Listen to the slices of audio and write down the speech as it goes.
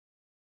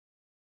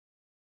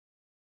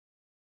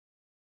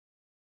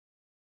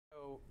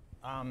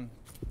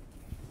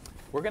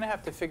we're going to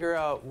have to figure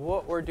out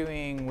what we're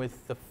doing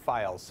with the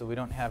files so we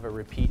don't have a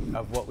repeat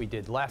of what we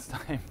did last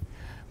time,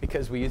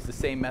 because we used the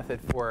same method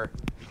for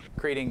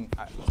creating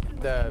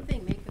the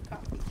thing, make a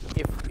copy.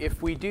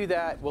 If we do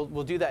that,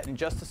 we'll do that in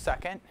just a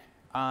second.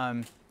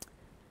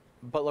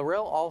 But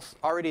Laurel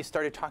already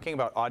started talking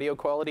about audio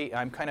quality.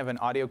 I'm kind of an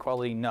audio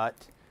quality nut.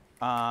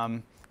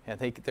 I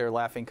think they're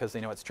laughing because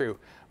they know it's true.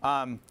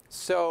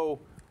 So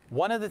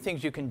one of the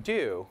things you can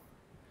do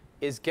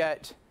is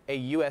get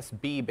a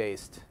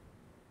USB-based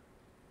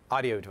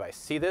audio device.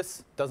 See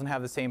this? Doesn't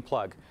have the same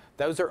plug.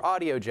 Those are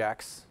audio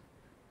jacks.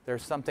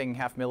 There's something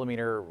 0.5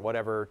 millimeter,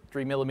 whatever,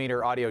 3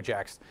 millimeter audio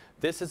jacks.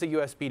 This is a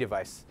USB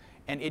device.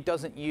 And it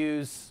doesn't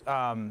use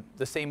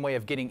the same way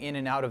of getting in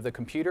and out of the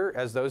computer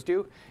as those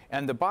do.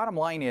 And the bottom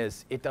line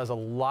is it does a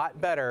lot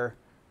better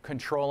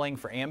controlling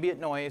for ambient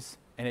noise,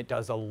 and it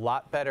does a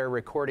lot better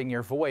recording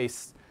your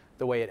voice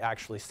the way it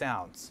actually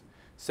sounds.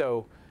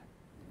 So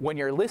when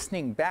you're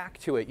listening back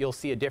to it, you'll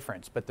see a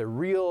difference. But the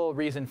real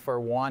reason for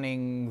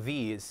wanting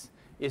these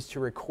is to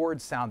record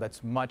sound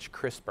that's much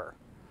crisper.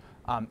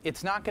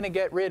 It's not going to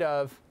get rid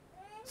of,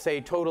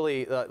 say,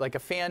 totally like a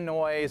fan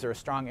noise or a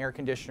strong air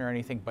conditioner or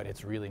anything, but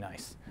it's really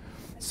nice.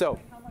 So,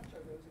 how much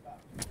are those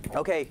about?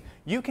 OK,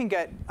 you can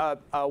get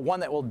one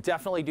that will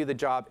definitely do the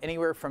job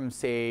anywhere from,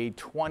 say,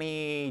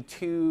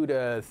 22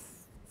 to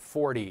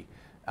 40.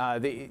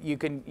 You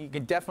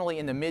can definitely,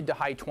 in the mid to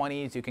high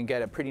 20s, you can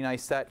get a pretty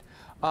nice set.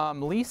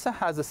 Lisa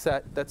has a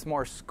set that's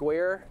more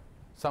square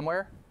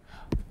somewhere.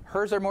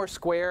 Hers are more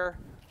square.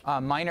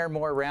 Mine are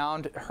more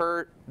round.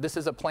 This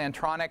is a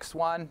Plantronics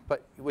one,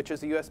 which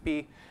is a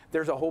USB.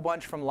 There's a whole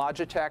bunch from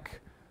Logitech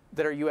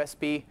that are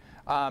USB.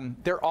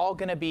 They're all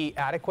going to be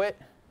adequate.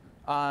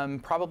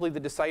 Probably the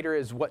decider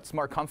is what's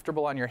more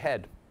comfortable on your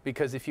head,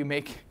 because if you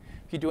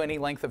do any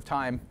length of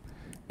time,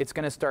 it's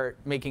going to start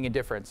making a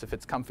difference if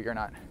it's comfy or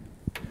not.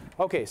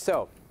 OK,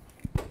 so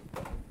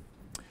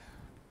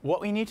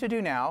what we need to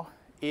do now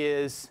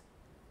is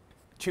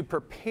to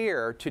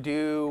prepare to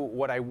do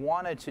what I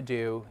wanted to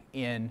do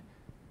in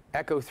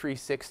Echo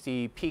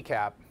 360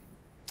 PCAP.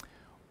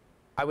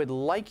 I would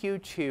like you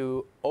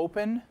to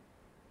open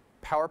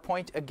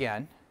PowerPoint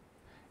again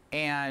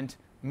and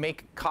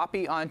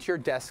copy onto your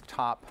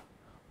desktop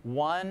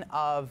one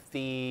of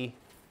the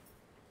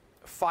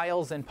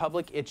files in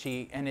Public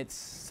Itchy, and it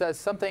says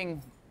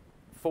something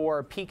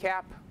for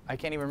PCAP. I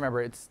can't even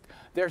remember.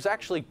 There's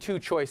actually two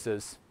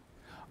choices.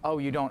 Oh,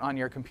 you don't on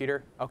your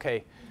computer?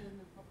 OK.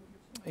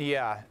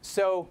 Yeah.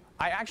 So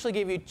I actually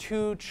gave you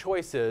two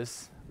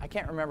choices. I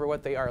can't remember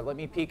what they are. Let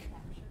me peek.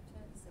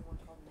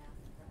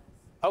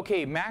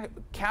 OK,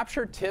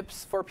 Capture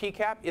Tips for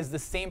PCAP is the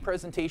same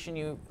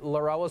presentation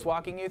Laurel was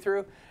walking you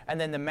through. And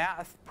then the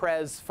Math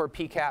Pres for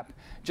PCAP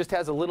just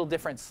has a little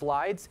different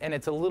slides, and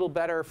it's a little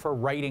better for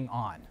writing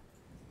on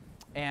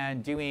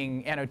and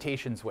doing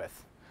annotations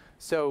with.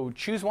 So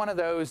choose one of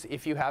those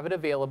if you have it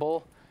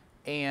available,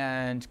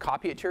 and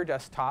copy it to your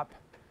desktop.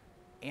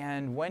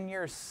 And when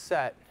you're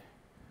set,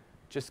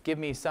 just give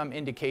me some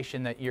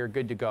indication that you're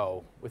good to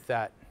go with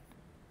that.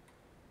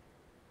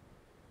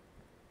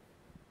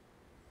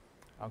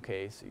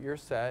 OK, so you're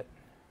set.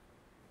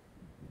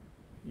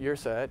 You're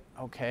set.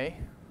 OK.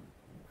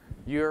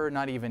 You're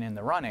not even in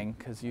the running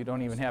because you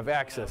don't even have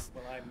access.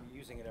 Well, I'm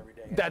using it every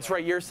day. That's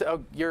right.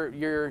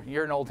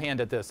 You're an old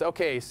hand at this.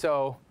 OK,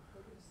 so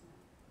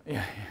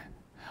yeah.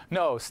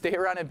 No, stay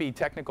around and be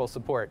technical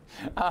support.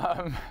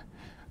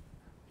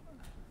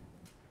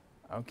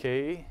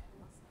 OK.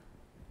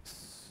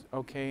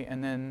 OK,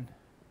 and then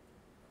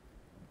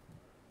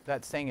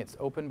that's saying it's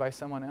opened by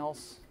someone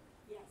else?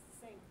 Yes,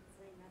 same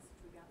message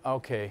we got.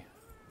 OK.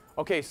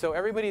 OK, so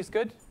everybody's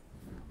good?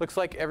 Looks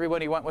like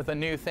everybody went with a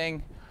new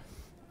thing.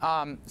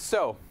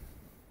 So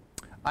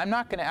I'm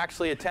not going to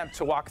actually attempt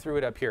to walk through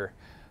it up here,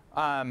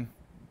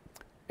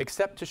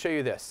 except to show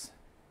you this.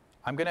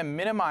 I'm going to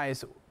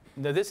minimize.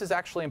 Now, this is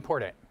actually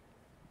important.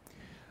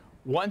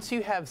 Once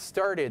you have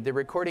started the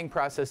recording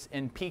process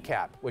in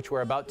PCAP, which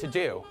we're about to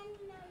do,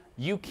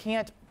 you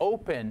can't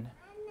open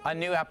a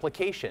new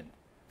application.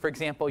 For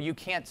example, you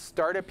can't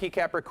start a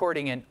PCAP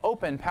recording and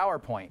open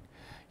PowerPoint.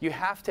 You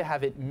have to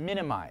have it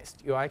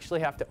minimized. You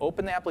actually have to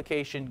open the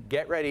application,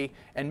 get ready,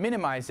 and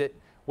minimize it,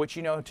 which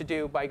you know to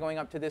do by going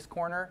up to this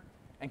corner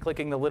and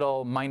clicking the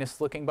little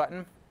minus-looking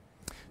button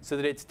so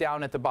that it's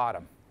down at the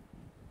bottom.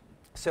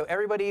 So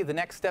everybody, the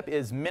next step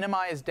is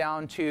minimize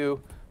down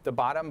to the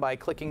bottom by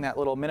clicking that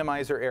little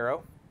minimizer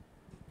arrow.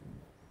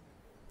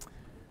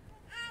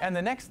 And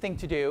the next thing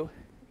to do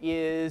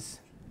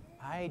is,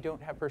 I don't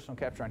have personal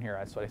capture on here.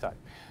 That's what I thought.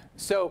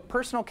 So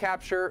personal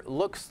capture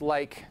looks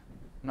like,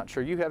 I'm not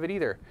sure you have it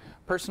either.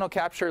 Personal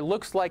capture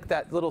looks like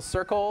that little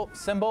circle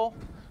symbol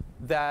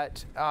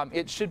that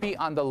it should be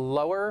on the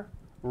lower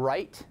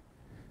right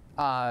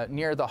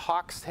near the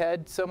hawk's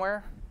head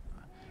somewhere.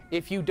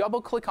 If you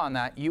double click on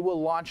that, you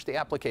will launch the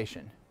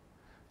application.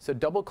 So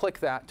double click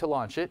that to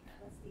launch it.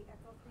 That's the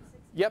Echo 360?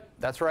 Yep,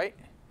 that's right.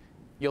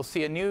 You'll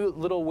see a new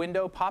little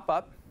window pop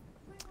up.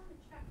 You might want to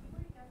check. What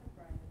do you got,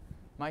 Brian?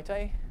 Might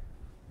I?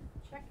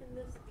 Check in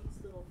these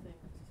little things.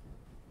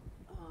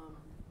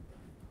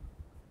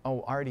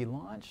 Oh, already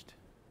launched?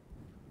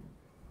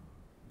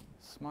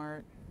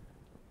 Smart.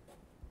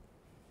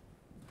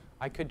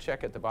 I could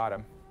check at the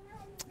bottom.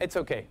 It's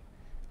OK.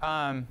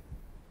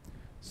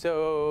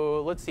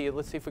 So let's see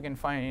if we can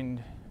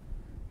find,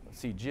 let's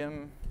see,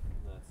 Jim.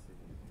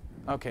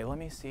 OK, let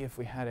me see if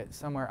we had it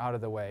somewhere out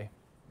of the way.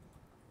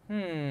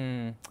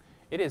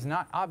 It is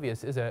not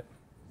obvious, is it?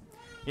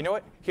 You know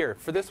what? Here,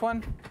 for this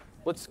one,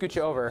 let's scoot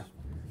you over,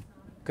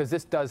 because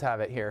this does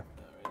have it here.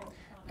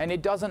 And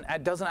it doesn't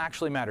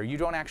actually matter. You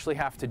don't actually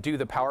have to do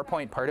the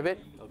PowerPoint part of it.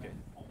 Okay.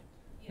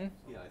 Hmm?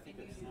 Yeah, I think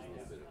it's a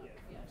little bit of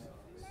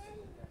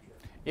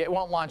Yeah, it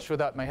won't launch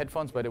without my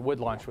headphones, but it would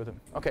launch with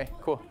them. OK,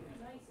 cool.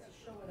 Nice to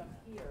show it up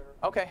here.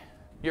 OK,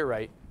 you're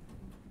right.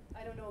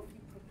 I don't know if you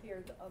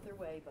prepared the other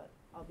way, but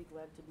I'll be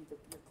glad to be the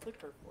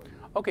clicker for you.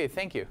 OK,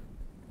 thank you.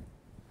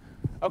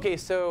 OK,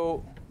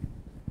 so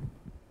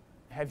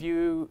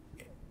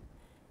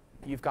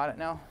you've got it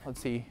now?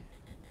 Let's see.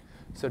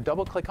 So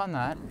double click on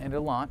that, and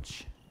it'll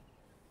launch.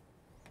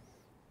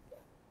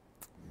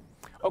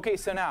 OK,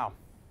 so now,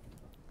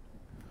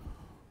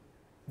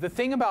 the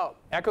thing about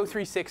Echo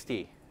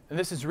 360, and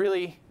this is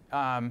really,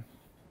 having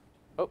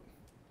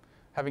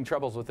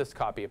troubles with this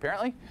copy,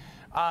 apparently.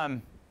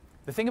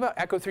 The thing about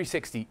Echo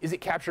 360 is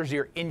it captures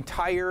your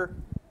entire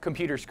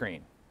computer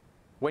screen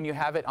when you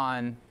have it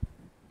on,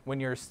 when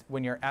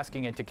you're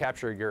asking it to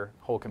capture your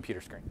whole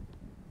computer screen.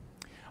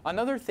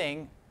 Another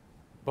thing,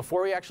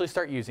 before we actually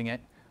start using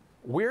it,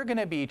 we're going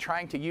to be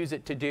trying to use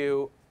it to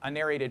do a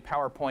narrated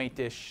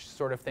PowerPoint-ish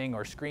sort of thing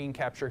or screen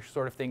capture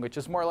sort of thing, which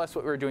is more or less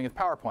what we were doing with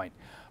PowerPoint.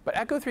 But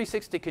Echo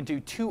 360 can do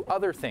two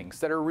other things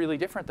that are really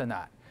different than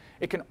that.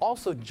 It can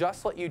also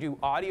just let you do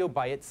audio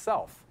by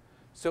itself.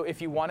 So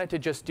if you wanted to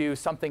just do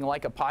something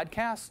like a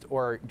podcast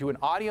or do an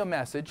audio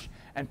message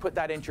and put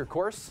that into your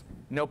course,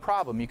 no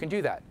problem, you can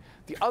do that.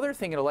 The other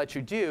thing it'll let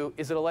you do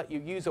is it'll let you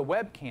use a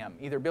webcam,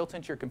 either built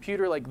into your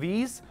computer like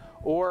these,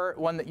 or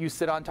one that you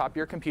sit on top of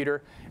your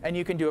computer, and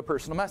you can do a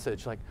personal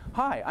message like,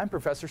 "Hi, I'm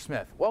Professor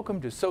Smith.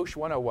 Welcome to Soch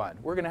 101.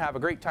 We're going to have a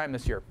great time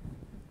this year."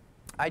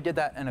 I did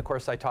that in a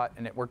course I taught,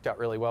 and it worked out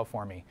really well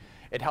for me.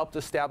 It helped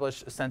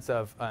establish a sense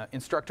of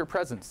instructor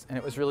presence, and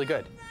it was really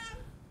good.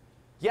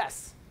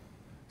 Yes.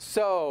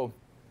 So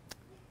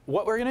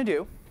what we're going to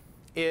do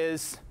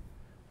is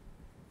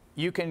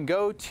you can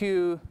go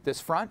to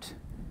this front.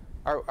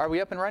 Are we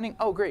up and running?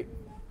 Oh, great.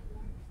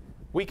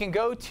 We can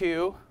go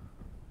to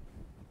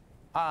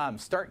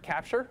Start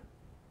Capture,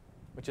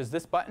 which is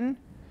this button.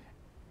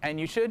 And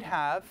you should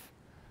have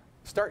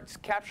Start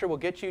Capture will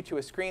get you to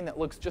a screen that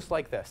looks just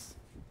like this.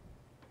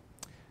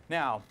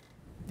 Now,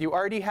 you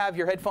already have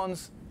your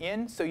headphones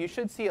in, so you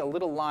should see a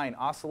little line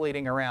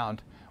oscillating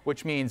around,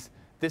 which means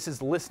this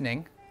is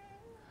listening.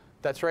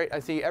 That's right. I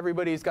see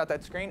everybody's got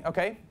that screen.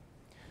 OK.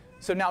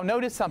 So now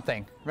notice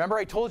something. Remember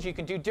I told you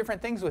can do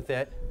different things with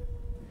it.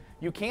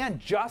 You can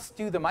just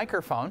do the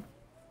microphone.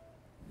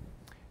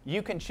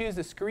 You can choose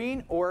the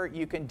screen, or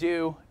you can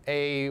do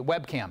a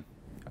webcam.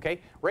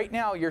 OK? Right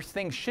now, your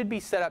thing should be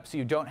set up so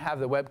you don't have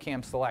the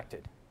webcam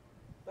selected.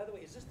 By the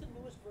way, is this the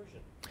newest version?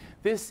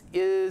 This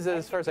is,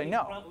 as far as I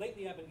know.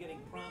 Lately, I've been getting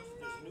prompts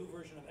that there's a new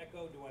version of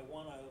Echo. Do I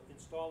want to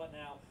install it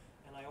now?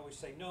 And I always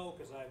say no,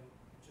 because I'm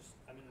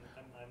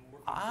working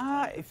with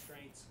time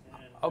constraints.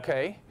 And,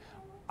 OK.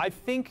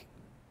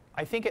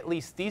 I think at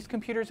least these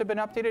computers have been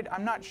updated.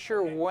 I'm not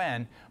sure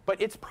when,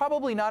 but it's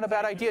probably not a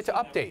bad idea to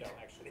update.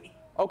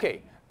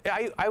 OK.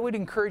 I would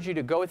encourage you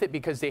to go with it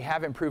because they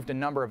have improved a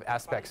number of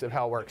aspects of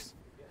how it works.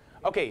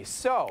 OK,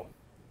 so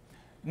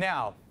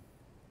now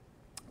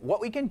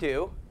what we can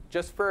do,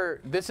 just for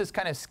this is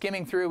kind of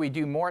skimming through. We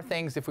do more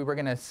things if we were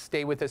going to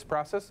stay with this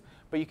process.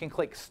 But you can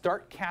click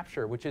Start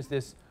Capture, which is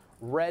this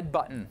red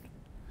button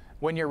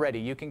when you're ready.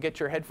 You can get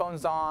your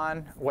headphones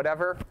on,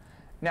 whatever.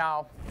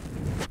 Now,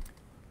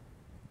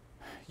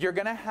 you're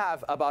going to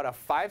have about a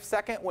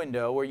 5-second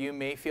window where you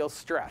may feel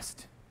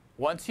stressed.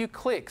 Once you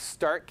click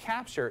Start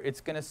Capture,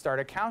 it's going to start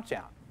a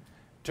countdown.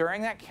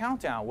 During that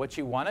countdown, what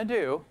you want to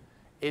do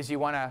is you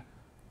want to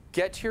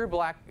get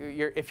to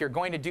if you're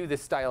going to do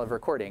this style of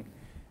recording,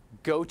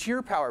 go to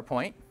your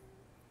PowerPoint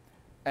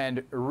and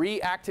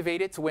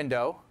reactivate its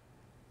window,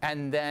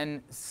 and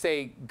then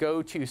say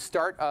go to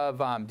start of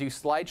do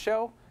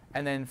slideshow,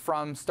 and then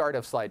from start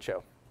of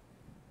slideshow.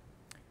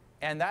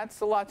 And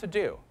that's a lot to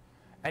do.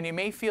 And you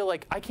may feel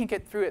like I can't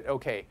get through it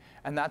OK.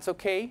 And that's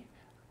OK,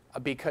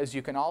 because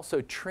you can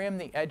also trim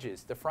the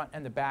edges, the front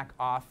and the back,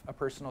 off a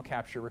personal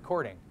capture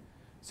recording.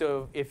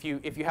 So if you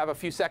have a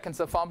few seconds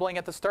of fumbling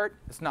at the start,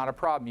 it's not a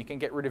problem. You can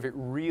get rid of it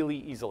really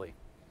easily.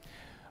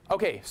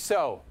 OK,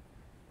 so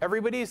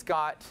everybody's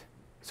got,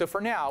 so for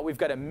now, we've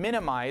got to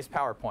minimize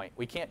PowerPoint.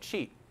 We can't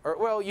cheat. Or,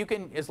 well, you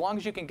can, as long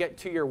as you can get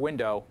to your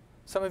window.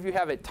 Some of you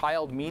have it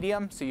tiled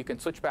medium, so you can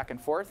switch back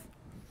and forth.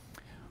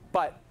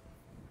 But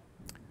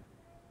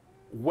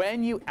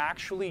when you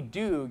actually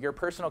do your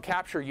personal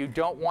capture, you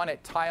don't want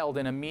it tiled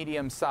in a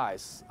medium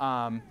size,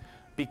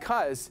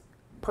 because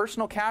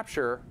personal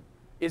capture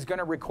is going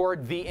to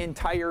record the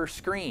entire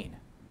screen.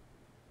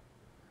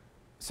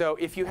 So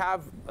if you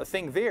have a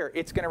thing there,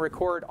 it's going to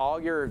record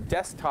all your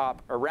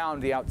desktop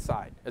around the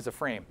outside as a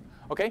frame.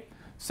 OK?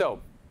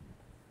 So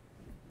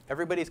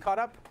everybody's caught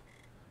up?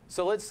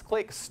 So let's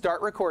click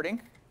Start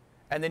Recording.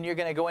 And then you're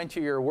going to go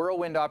into your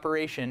whirlwind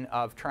operation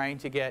of trying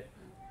to get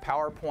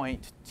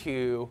PowerPoint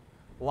to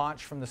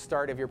launch from the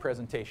start of your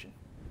presentation.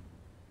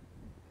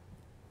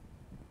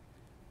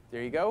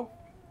 There you go.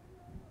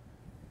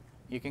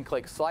 You can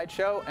click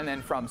Slideshow, and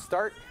then from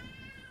Start.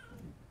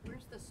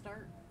 Where's the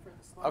start for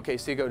the slide? OK,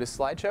 so you go to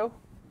Slideshow.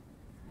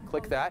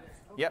 Click that.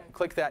 Okay. Yep,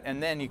 click that,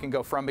 and then you can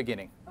go from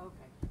beginning. Okay,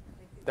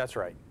 thank you. That's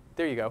right.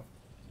 There you go.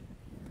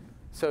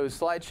 So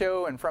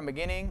Slideshow and from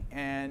beginning,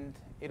 and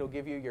it'll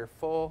give you your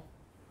full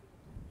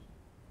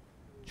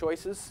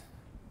choices.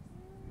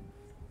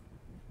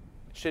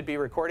 It should be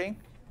recording.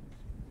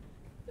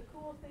 The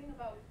cool thing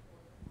about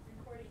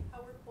recording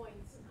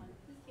PowerPoints on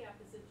PCAP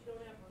is that you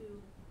don't have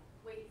to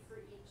wait for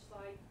each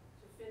slide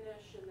to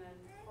finish and then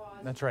pause.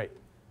 That's right.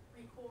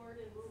 And record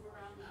and move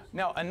around.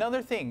 Now,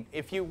 another thing,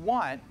 if you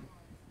want,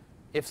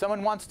 if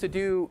someone wants to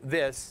do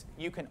this,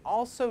 you can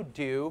also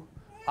do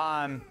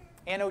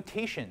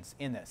annotations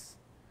in this.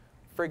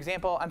 For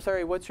example, I'm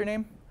sorry, what's your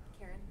name?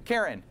 Karen.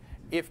 Karen.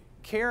 If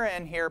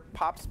Karen here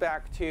pops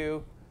back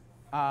to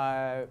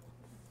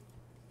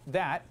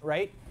that,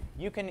 right?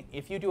 You can,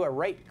 if you do a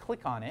right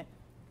click on it,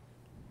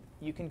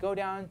 you can go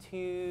down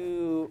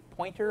to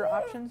pointer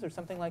options or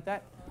something like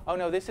that. Oh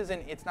no, this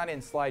isn't, it's not in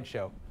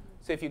slideshow.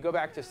 So if you go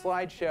back to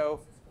slideshow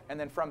and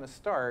then from the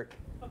start,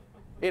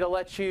 it'll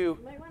let you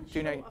You might want to do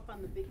show no, up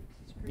on the big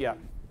screen. yeah,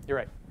 you're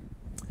right.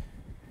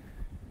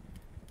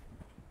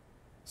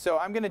 So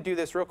I'm going to do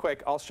this real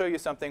quick. I'll show you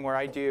something where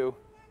I do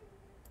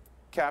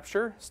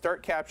capture,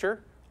 start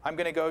capture. I'm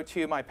going to go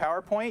to my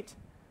PowerPoint,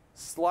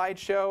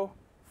 slideshow,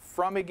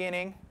 from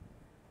beginning.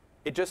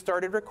 It just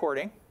started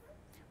recording.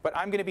 But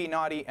I'm going to be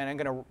naughty, and I'm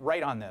going to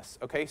write on this.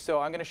 OK, so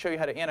I'm going to show you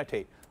how to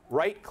annotate.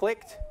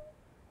 Right-clicked.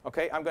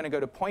 OK, I'm going to go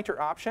to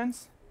pointer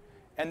options.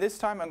 And this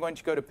time, I'm going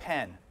to go to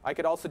pen. I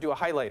could also do a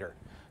highlighter.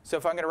 So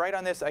if I'm going to write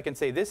on this, I can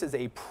say this is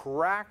a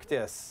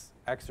practice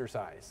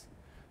exercise.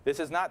 This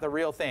is not the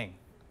real thing.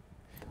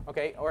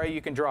 OK, or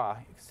you can draw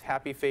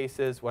happy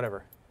faces,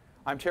 whatever.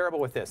 I'm terrible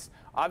with this.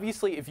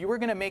 Obviously, if you were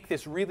going to make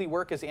this really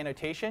work as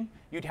annotation,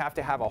 you'd have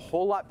to have a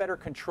whole lot better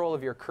control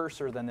of your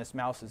cursor than this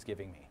mouse is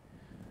giving me.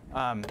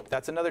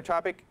 That's another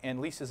topic, and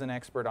Lisa's an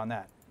expert on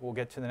that. We'll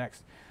get to the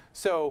next.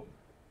 So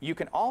you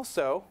can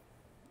also,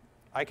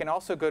 I can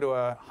also go to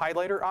a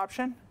highlighter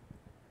option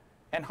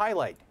and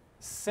highlight.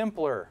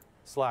 Simpler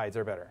slides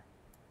are better.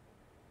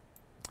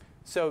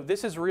 So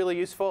this is really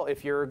useful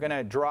if you're going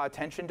to draw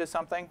attention to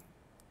something.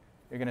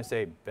 You're going to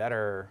say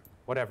better,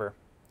 whatever.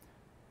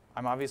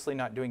 I'm obviously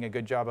not doing a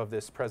good job of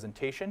this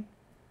presentation.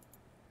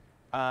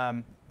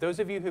 Those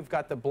of you who've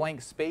got the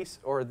blank space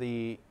or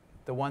the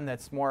one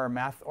that's more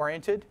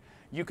math-oriented,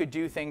 you could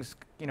do things,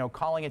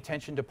 calling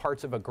attention to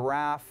parts of a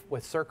graph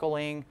with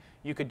circling.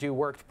 You could do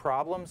worked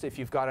problems if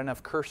you've got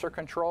enough cursor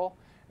control.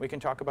 We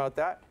can talk about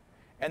that.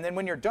 And then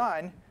when you're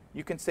done,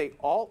 you can say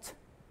Alt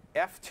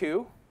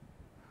F2.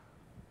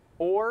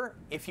 Or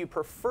if you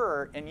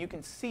prefer, and you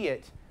can see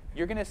it,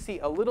 you're going to see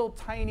a little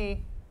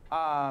tiny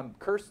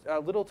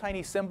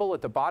symbol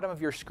at the bottom of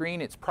your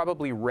screen. It's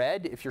probably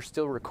red if you're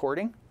still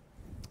recording.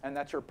 And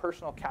that's your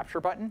personal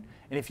capture button.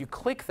 And if you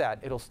click that,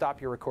 it'll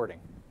stop your recording.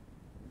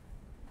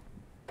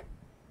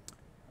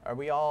 Are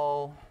we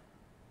all?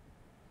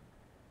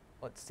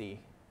 Let's see.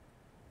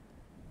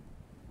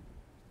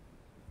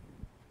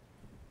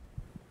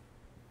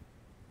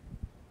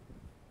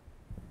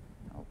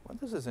 Oh, well,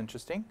 this is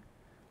interesting.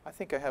 I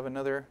think I have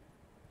another.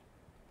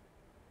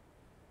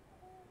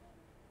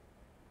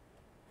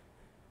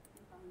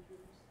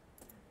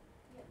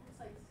 Yeah, it looks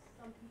like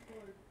some people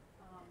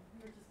are,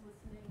 you're just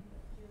listening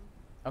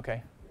to.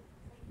 OK.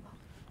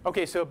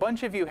 OK, so a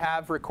bunch of you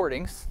have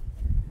recordings.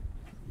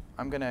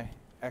 I'm going to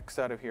X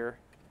out of here.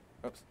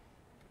 Oops.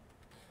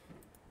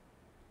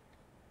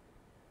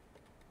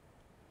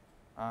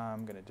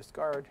 I'm going to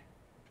discard.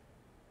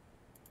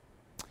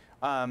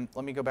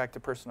 Let me go back to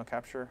personal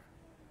capture.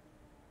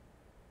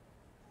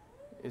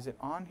 Is it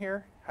on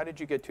here? How did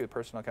you get to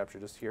personal capture?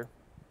 Just here?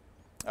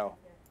 Oh,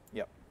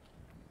 yep.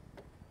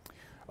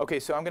 OK,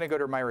 so I'm going to go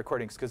to my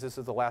recordings, because this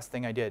is the last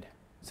thing I did.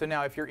 So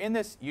now if you're in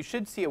this, you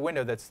should see a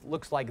window that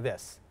looks like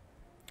this.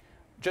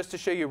 Just to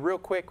show you real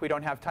quick, we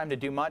don't have time to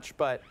do much,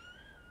 but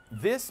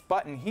this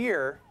button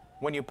here,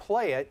 when you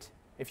play it,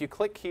 if you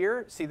click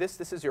here, see this?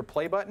 This is your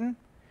play button,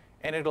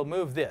 and it'll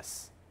move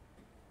this.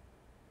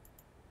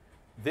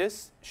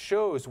 This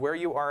shows where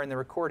you are in the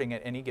recording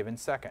at any given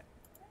second.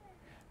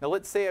 Now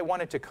let's say I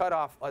wanted to cut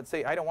off, let's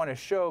say I don't want to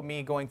show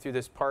me going through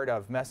this part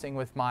of messing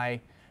with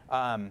my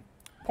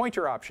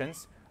pointer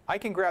options. I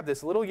can grab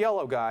this little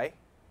yellow guy,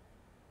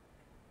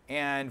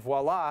 and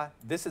voila,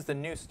 this is the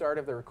new start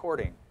of the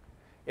recording.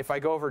 If I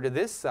go over to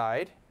this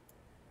side,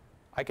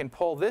 I can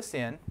pull this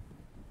in.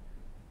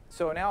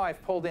 So now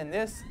I've pulled in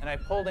this, and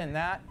I've pulled in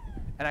that,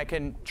 and I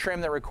can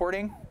trim the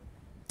recording.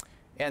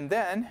 And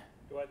then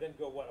Do I then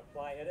go, what,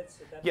 apply edits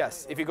at that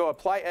Yes, point? if you go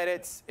apply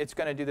edits, it's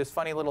going to do this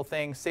funny little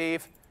thing,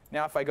 save.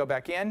 Now if I go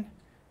back in,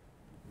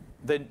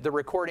 the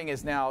recording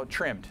is now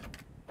trimmed.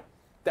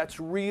 That's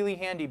really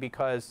handy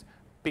because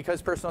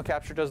Personal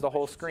Capture does the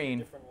whole screen.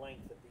 Different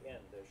length at the end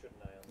there, shouldn't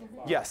I, on the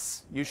file?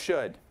 Yes, you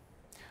should.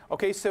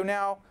 Okay, so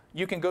now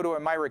you can go to a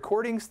My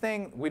Recordings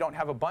thing. We don't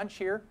have a bunch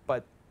here,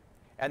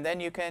 and then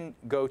you can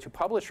go to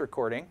Publish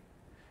Recording,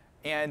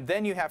 and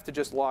then you have to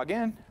just log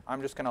in.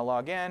 I'm just going to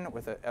log in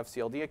with an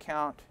FCLD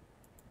account.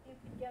 You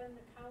can get an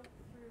account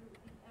through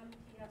the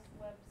MTS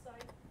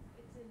website.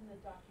 It's in the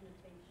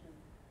documentation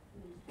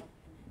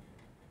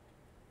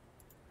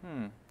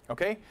instructions.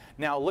 Okay,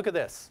 now look at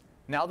this.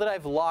 Now that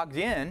I've logged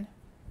in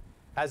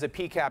as a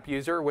PCAP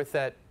user with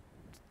that,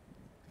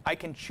 I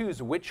can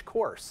choose which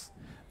course.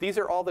 These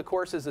are all the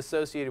courses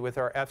associated with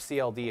our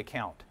FCLD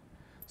account.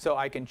 So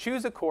I can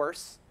choose a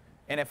course,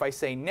 and if I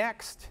say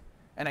next,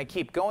 and I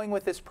keep going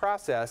with this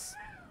process,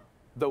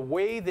 the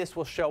way this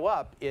will show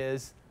up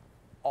is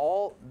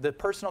all the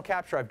personal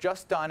capture I've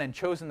just done and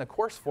chosen the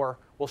course for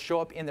will show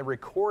up in the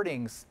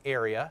recordings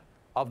area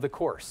of the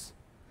course.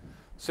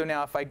 So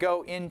now if I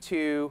go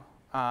into,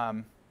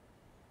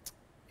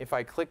 if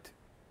I click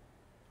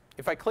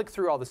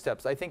through all the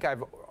steps, I think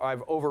I've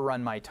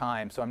overrun my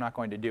time, so I'm not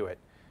going to do it.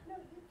 No,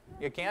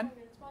 You can?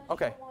 It's fine.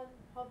 Okay. Show one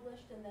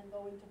published and then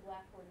go into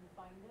Blackboard and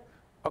find it.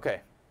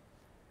 Okay.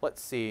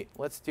 Let's see.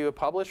 Let's do a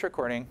published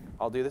recording.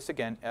 I'll do this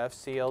again,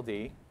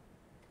 FCLD.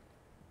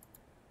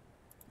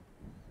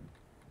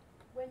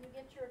 When you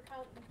get your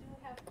account, you do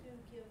have to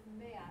give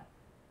Matt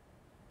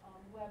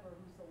Weber,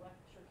 who's the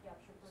lecture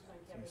capture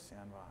person, the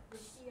Sandbox.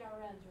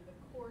 CRNs or the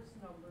course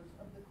numbers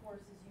of the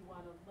courses you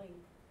want to link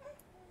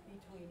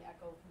between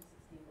Echo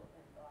 360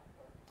 and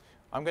Blackboard.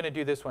 I'm going to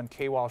do this one,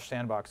 K. Walsh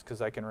Sandbox,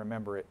 because I can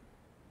remember it.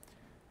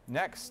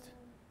 Next.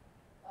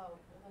 Oh,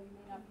 well, you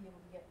may not be able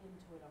to get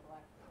into it on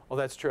Blackboard. Well,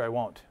 that's true. I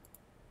won't.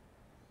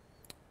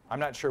 I'm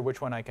not sure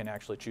which one I can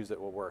actually choose that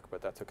will work,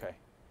 but that's OK.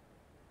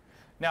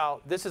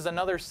 Now, this is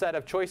another set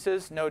of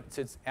choices. Notice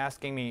it's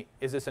asking me,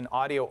 is this an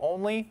audio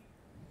only?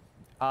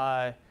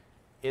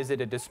 Is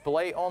it a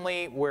display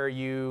only where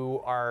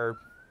you are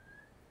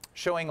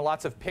showing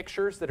lots of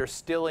pictures that are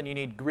still and you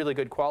need really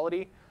good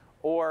quality?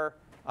 Or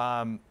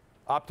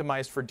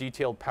optimized for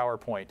detailed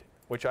PowerPoint,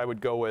 which I would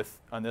go with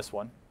on this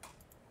one.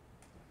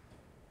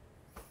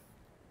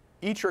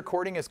 Each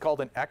recording is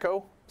called an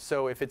echo.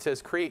 So if it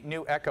says create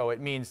new echo, it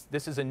means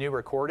this is a new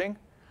recording.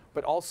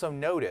 But also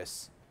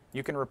notice,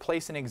 you can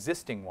replace an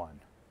existing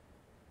one.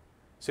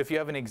 So if you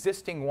have an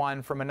existing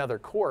one from another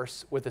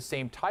course with the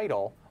same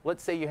title,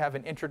 let's say you have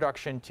an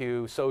Introduction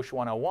to SOC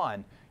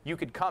 101, you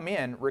could come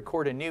in,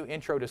 record a new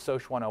Intro to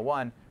SOC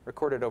 101,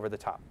 record it over the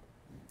top.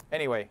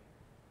 Anyway,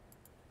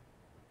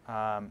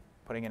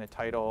 putting in a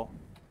title.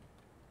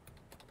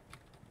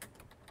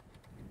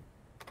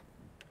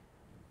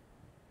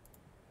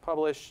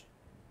 Publish.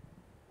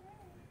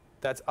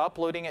 That's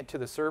uploading it to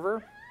the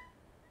server.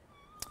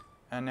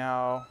 And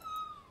now,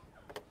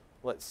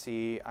 let's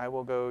see, I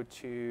will go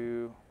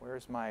to,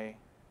 where's my,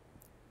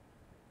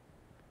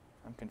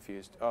 I'm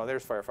confused. Oh,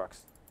 there's Firefox.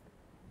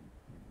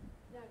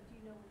 Now, do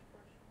you know which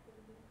course you put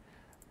it in?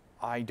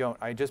 I don't.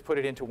 I just put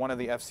it into one of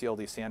the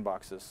FCLD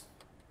sandboxes.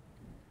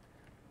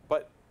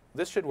 But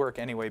this should work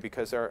anyway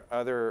because our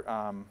other, You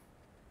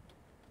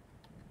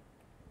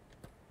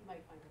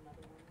might find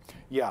another one.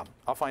 yeah,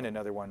 I'll find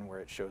another one where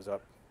it shows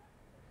up.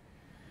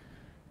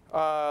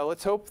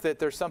 Let's hope that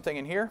there's something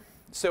in here.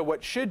 So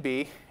what should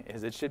be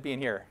is it should be in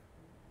here.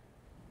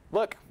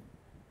 Look.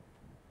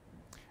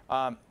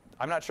 I'm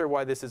not sure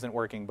why this isn't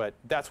working, but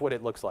that's what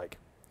it looks like.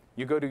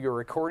 You go to your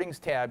Recordings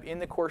tab in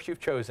the course you've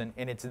chosen,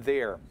 and it's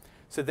there.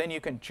 So then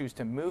you can choose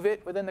to move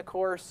it within the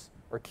course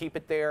or keep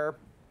it there,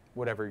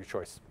 whatever your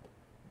choice.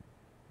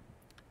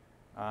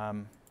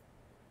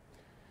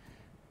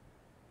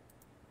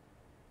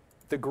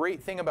 The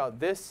great thing about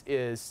this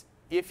is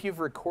if you've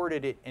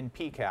recorded it in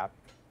PCAP,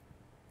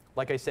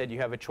 like I said, you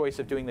have a choice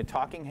of doing the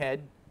talking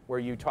head, where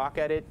you talk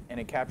at it and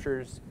it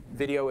captures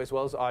video as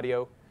well as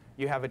audio.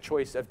 You have a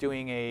choice of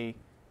doing a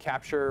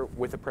capture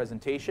with a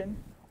presentation,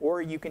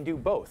 or you can do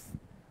both,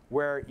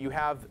 where you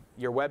have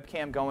your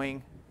webcam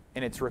going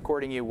and it's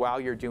recording you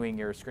while you're doing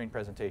your screen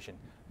presentation.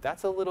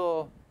 That's a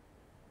little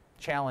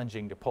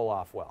challenging to pull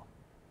off well.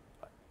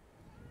 But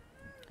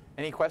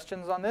any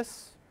questions on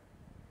this?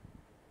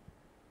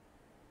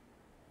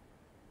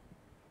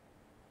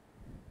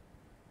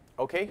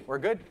 OK, we're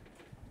good.